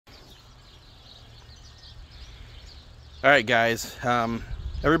Alright guys,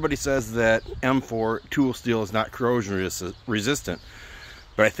 everybody says that M4 tool steel is not corrosion resistant,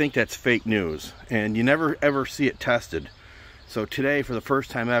 but I think that's fake news, and you never ever see it tested. So today, for the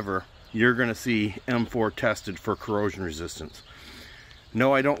first time ever, you're going to see M4 tested for corrosion resistance.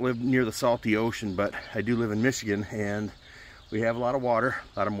 No, I don't live near the salty ocean, but I do live in Michigan, and we have a lot of water,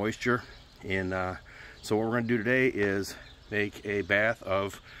 a lot of moisture, and so what we're going to do today is make a bath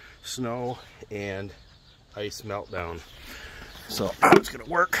of snow and ice meltdown. So how it's going to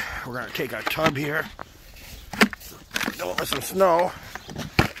work, we're going to take our tub here, fill it with some snow,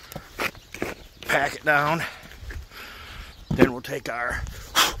 pack it down, then we'll take our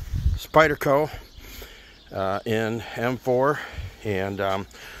Spyderco in M4 and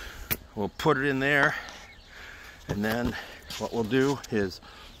we'll put it in there, and then what we'll do is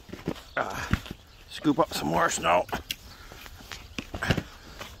scoop up some more snow,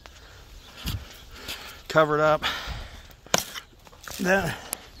 cover it up. Then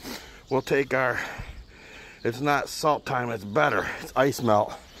we'll take our, it's not salt time, it's better, it's ice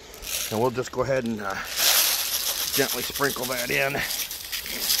melt, and we'll just go ahead and gently sprinkle that in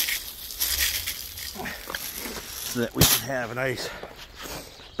so that we can have a nice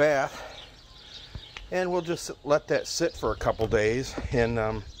bath. And we'll just let that sit for a couple days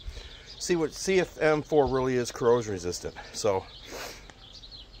and see if M4 really is corrosion resistant. So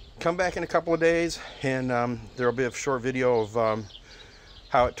come back in a couple of days, and there'll be a short video of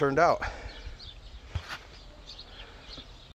how it turned out.